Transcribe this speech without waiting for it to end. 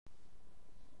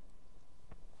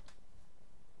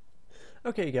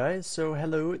Okay guys, so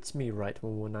hello, it's me,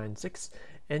 Right1196,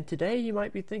 and today you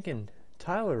might be thinking,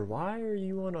 Tyler, why are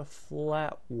you on a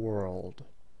flat world?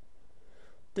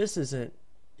 This isn't,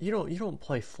 you don't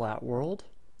play flat world,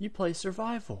 you play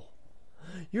survival.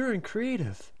 You're in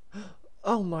creative.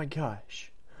 Oh my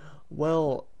gosh.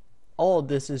 Well, all of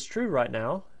this is true right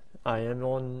now. I am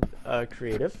on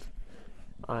creative.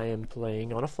 I am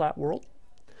playing on a flat world,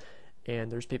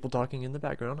 and there's people talking in the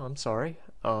background, I'm sorry.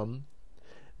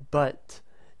 But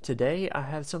today I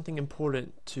have something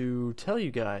important to tell you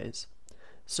guys.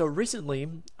 So recently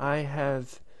I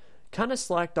have kind of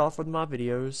slacked off with my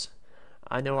videos.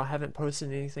 I know I haven't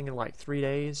posted anything in like 3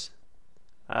 days.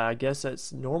 I guess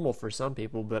that's normal for some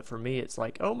people, but for me it's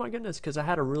like, oh my goodness, because I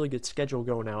had a really good schedule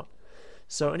going out.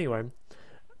 So anyway,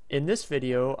 in this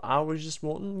video I was just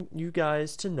wanting you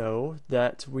guys to know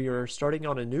that we are starting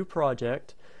on a new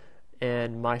project.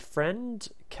 And my friend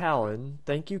Callan,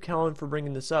 thank you Callan for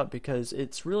bringing this up because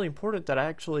it's really important that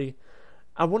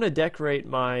I want to decorate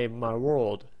my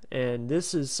world, and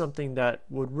this is something that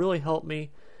would really help me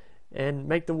and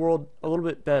make the world a little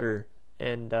bit better.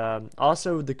 And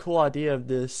also the cool idea of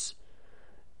this,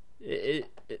 it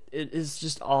is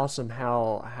just awesome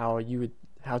how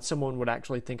someone would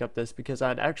actually think up this, because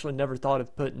I'd actually never thought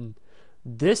of putting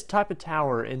this type of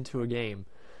tower into a game.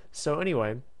 So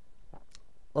anyway,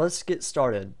 let's get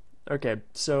started. Okay,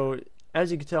 so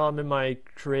as you can tell, I'm in my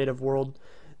creative world.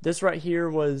 This right here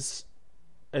was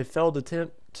a failed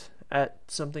attempt at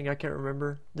something I can't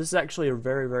remember. This is actually a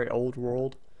very, very old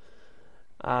world.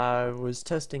 I was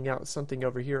testing out something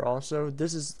over here also.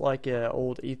 This is like an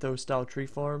old ethos style tree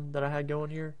farm that I had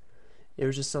going here. It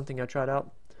was just something I tried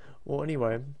out. Well,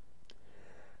 anyway,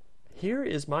 here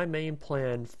is my main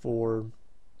plan for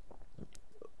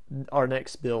our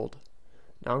next build.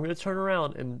 Now I'm going to turn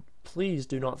around, and please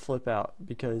do not flip out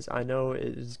because I know it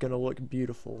is going to look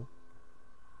beautiful.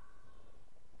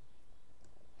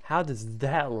 How does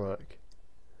that look?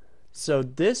 So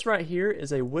this right here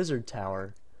is a wizard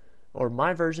tower, or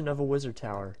my version of a wizard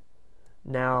tower.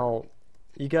 Now,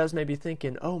 you guys may be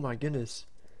thinking, oh my goodness,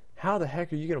 how the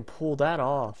heck are you going to pull that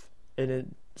off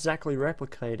and exactly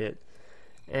replicate it?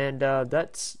 And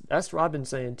that's what I've been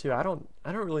saying too. I don't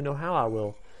really know how I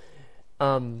will.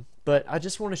 But I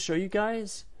just want to show you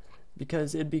guys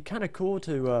because it'd be kind of cool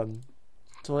to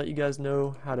let you guys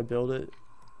know how to build it.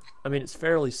 I mean, it's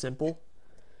fairly simple.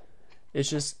 It's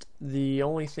just the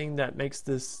only thing that makes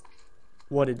this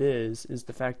what it is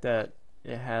the fact that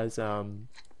it has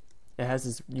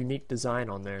this unique design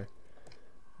on there.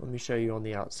 Let me show you on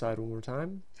the outside one more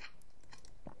time.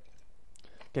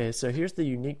 Okay, so here's the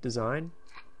unique design.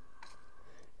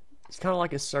 It's kind of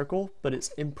like a circle, but it's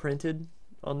imprinted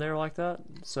on there like that.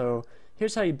 So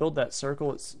here's how you build that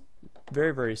circle. It's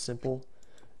very, very simple.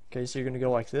 Okay, so you're going to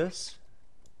go like this.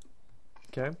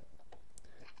 Okay.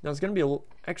 Now it's going to be a little,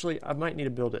 actually I might need to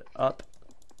build it up.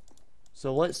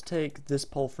 So let's take this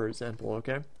pole for example,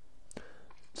 okay?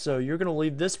 So you're going to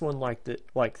leave this one like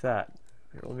that.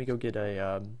 Here, let me go get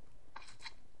a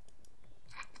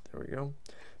there we go.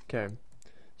 Okay.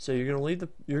 So you're going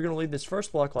to leave this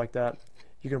first block like that.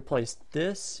 You're going to place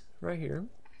this right here.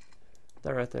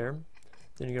 That right there.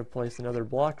 Then you're going to place another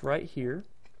block right here.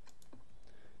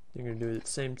 You're going to do it at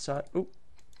the same side. Oop.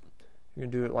 You're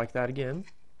going to do it like that again.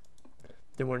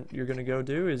 Then what you're going to go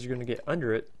do is you're going to get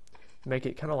under it. Make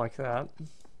it kind of like that.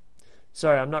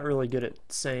 Sorry, I'm not really good at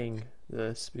saying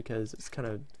this because it's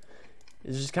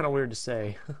just kind of weird to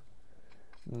say.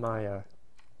 It's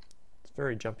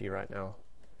very jumpy right now.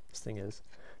 This thing is.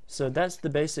 So that's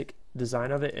the basic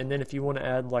design of it. And then if you want to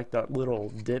add like that little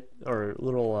dip or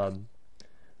little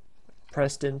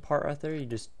pressed in part right there, you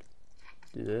just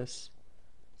do this.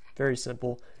 Very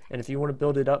simple. And if you want to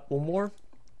build it up one more,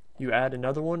 you add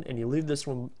another one and you leave this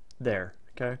one there,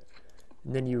 okay?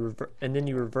 And then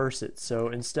you reverse it. So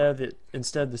instead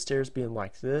of the stairs being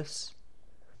like this,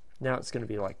 now it's going to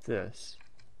be like this.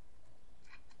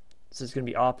 So it's going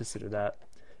to be opposite of that.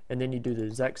 And then you do the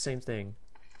exact same thing.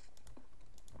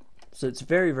 So it's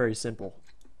very, very simple.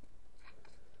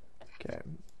 Okay.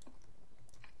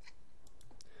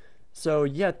 So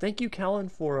yeah, thank you, Callan,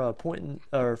 for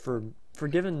for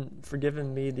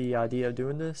giving me the idea of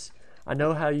doing this. I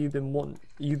know how you've been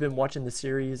watching the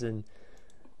series and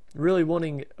really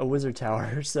wanting a wizard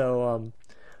tower. So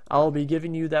I'll be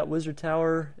giving you that wizard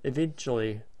tower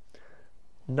eventually.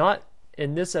 Not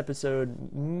in this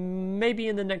episode, maybe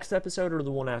in the next episode or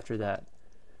the one after that.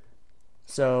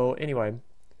 So anyway,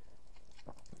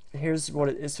 here's what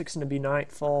it's fixing to be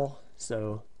nightfall.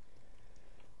 So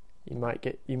you might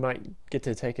get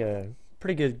to take a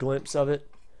pretty good glimpse of it.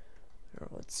 Here,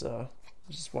 let's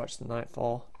just watch the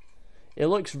nightfall. It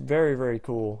looks very, very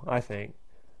cool, I think.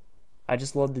 I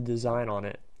just love the design on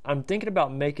it. I'm thinking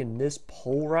about making this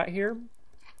pole right here.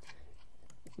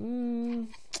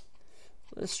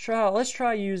 Let's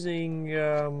try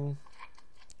using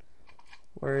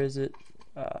where is it?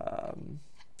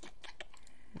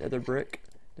 Nether brick.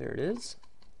 There it is.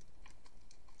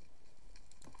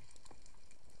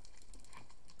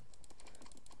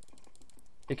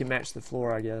 It can match the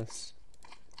floor, I guess.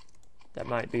 That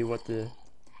might be what the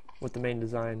main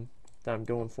design that I'm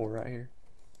going for right here.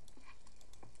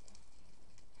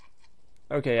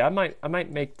 Okay, I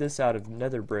might make this out of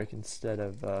nether brick instead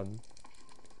of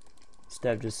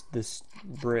just this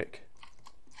brick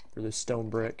or this stone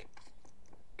brick,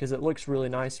 because it looks really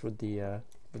nice with the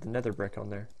nether brick on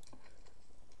there.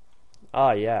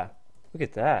 Ah, yeah, look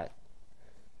at that.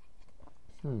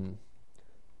 You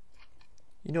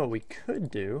know what we could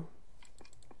do?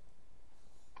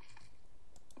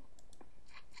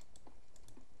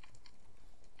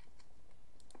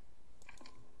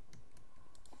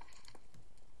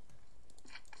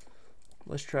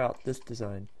 Let's try out this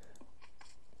design.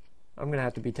 I'm gonna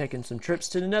have to be taking some trips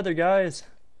to the nether, guys.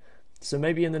 So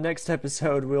maybe in the next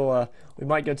episode we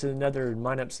might go to the nether and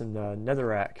mine up some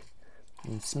netherrack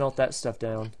and smelt that stuff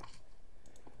down.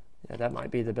 Yeah, that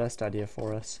might be the best idea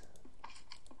for us.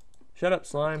 Shut up,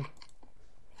 slime.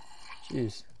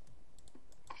 Jeez.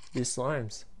 These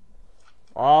slimes.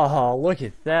 Oh, look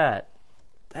at that.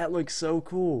 That looks so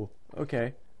cool.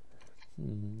 Okay.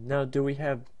 Now, do we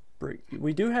have brick?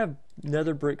 We do have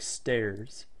nether brick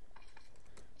stairs.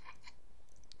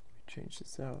 Change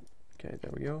this out. Okay,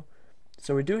 there we go.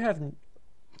 So we do have...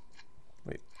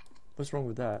 Wait, what's wrong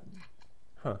with that?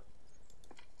 Huh.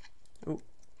 Oh.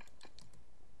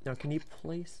 Now, can you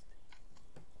place...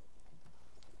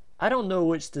 I don't know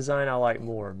which design I like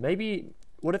more. Maybe,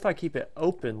 what if I keep it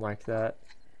open like that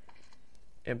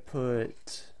and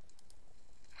put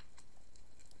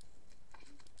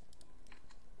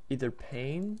either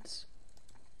panes?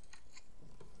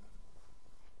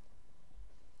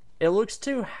 It looks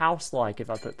too house-like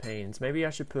if I put panes. Maybe I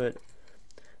should put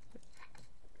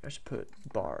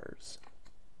bars.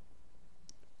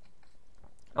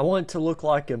 I want it to look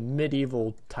like a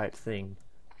medieval type thing.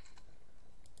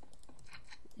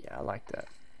 Yeah, I like that.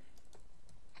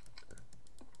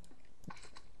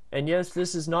 And yes,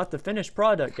 this is not the finished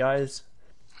product, guys.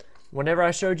 Whenever I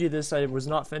showed you this, I was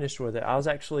not finished with it.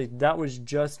 That was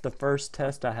just the first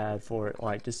test I had for it,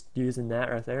 like just using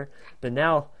that right there. But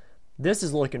now, this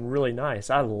is looking really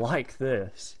nice. I like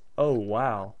this. Oh,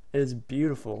 wow. It is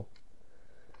beautiful.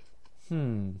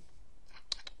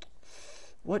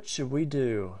 What should we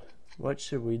do? What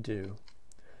should we do?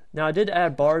 Now, I did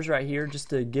add bars right here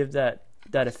just to give that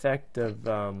effect of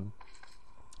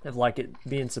like it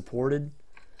being supported.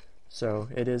 So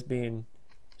it is being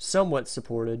somewhat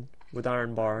supported with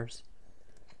iron bars.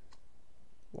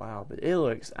 Wow, but it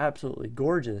looks absolutely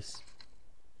gorgeous.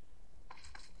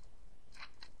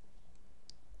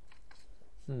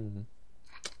 Now,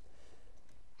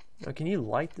 can you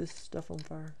light this stuff on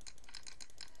fire?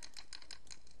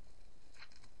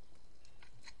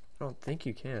 I don't think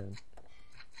you can.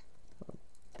 I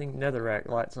think netherrack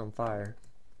lights on fire.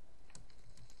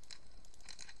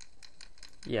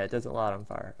 Yeah, it doesn't light on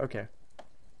fire. Okay.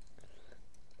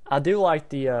 I do like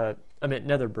the,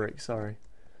 nether brick, sorry.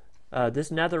 This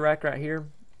netherrack right here,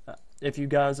 if you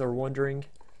guys are wondering...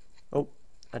 Oh,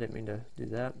 I didn't mean to do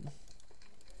that.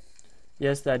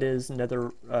 Yes, that is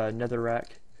netherrack.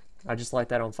 I just light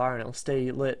that on fire and it'll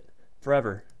stay lit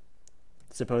forever,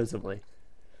 supposedly.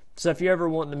 So if you're ever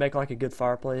wanting to make like a good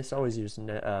fireplace, always use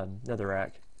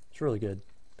netherrack. It's really good.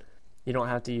 You don't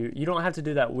have to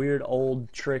do that weird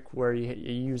old trick where you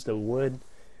use the wood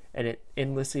and it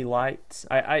endlessly lights.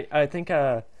 I think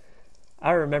I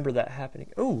remember that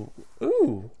happening. Ooh,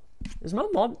 is my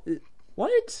mom?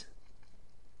 What?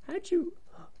 How'd you?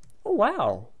 Oh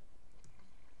wow!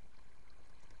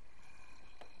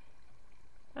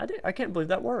 I can't believe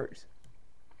that worked.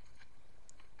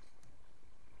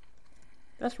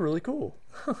 That's really cool.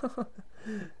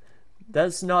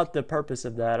 That's not the purpose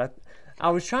of that. I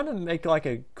was trying to make like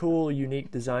a cool, unique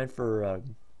design for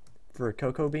a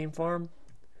cocoa bean farm,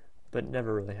 but it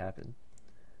never really happened.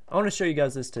 I want to show you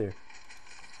guys this too.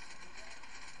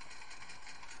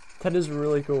 That is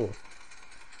really cool.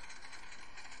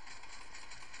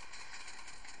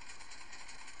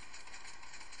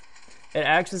 It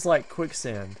acts as like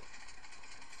quicksand.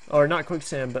 Or not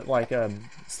quicksand, but like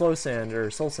slow sand or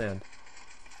soul sand.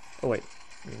 Oh wait.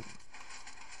 Let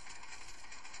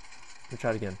me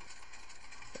try it again.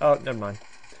 Oh, never mind.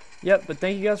 Yep, but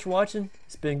thank you guys for watching.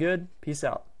 It's been good. Peace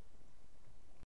out.